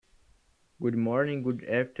Good morning, good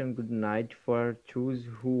afternoon, good night for those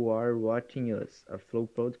who are watching us. A Flow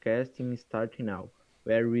podcasting is starting now,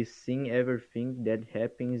 where we sing everything that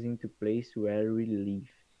happens into place where we live.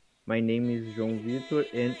 My name is João Vitor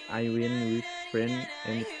and I am with friend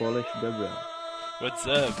and Polish Gabriel. What's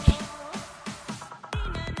up?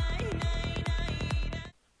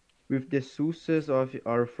 With the success of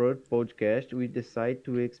our third podcast, we decide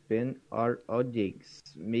to expand our audience,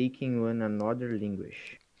 making one another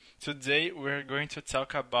language. Today we're going to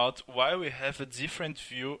talk about why we have a different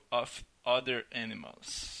view of other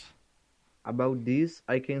animals. About this,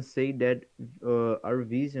 I can say that our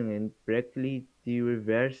vision is practically the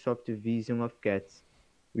reverse of the vision of cats.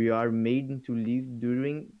 We are made to live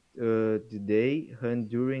during the day, hunt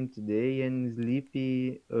during the day, and sleep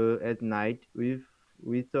at night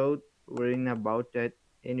without worrying about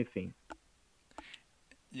anything.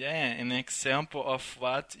 Yeah, an example of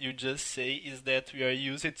what you just say is that we are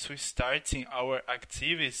used to starting our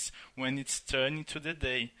activities when it's turning to the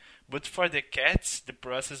day. But for the cats, the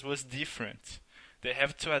process was different. They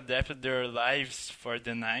have to adapt their lives for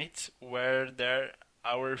the night where there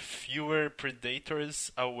are fewer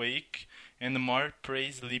predators awake and more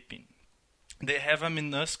prey sleeping. They have a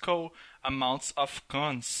minuscule amounts of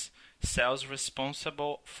cones, cells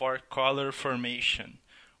responsible for color formation,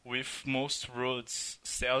 with most rods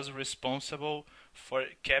cells responsible for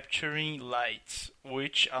capturing light,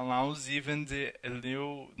 which allows even the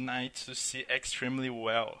little night to see extremely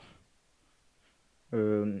well.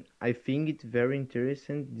 I think it's very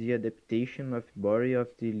interesting the adaptation of body of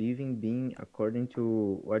the living being according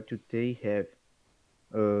to what they have.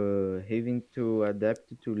 Having to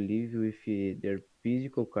adapt to live with their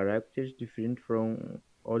physical characters different from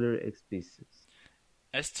other species.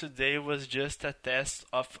 As today was just a test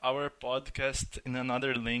of our podcast in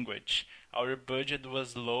another language, our budget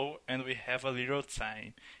was low and we have a little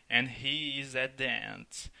time, and he is at the end.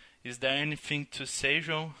 Is there anything to say,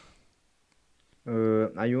 João?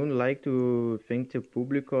 I would like to thank the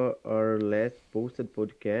public our last posted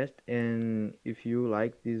podcast, and if you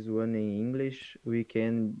like this one in English, we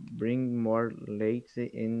can bring more later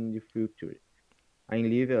in the future. I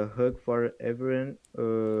leave a hug for everyone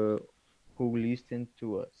who listened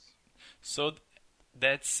to us. So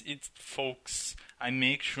that's it, folks. I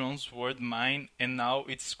make João's word mine, and now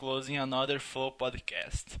it's closing another Flow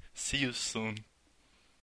podcast. See you soon.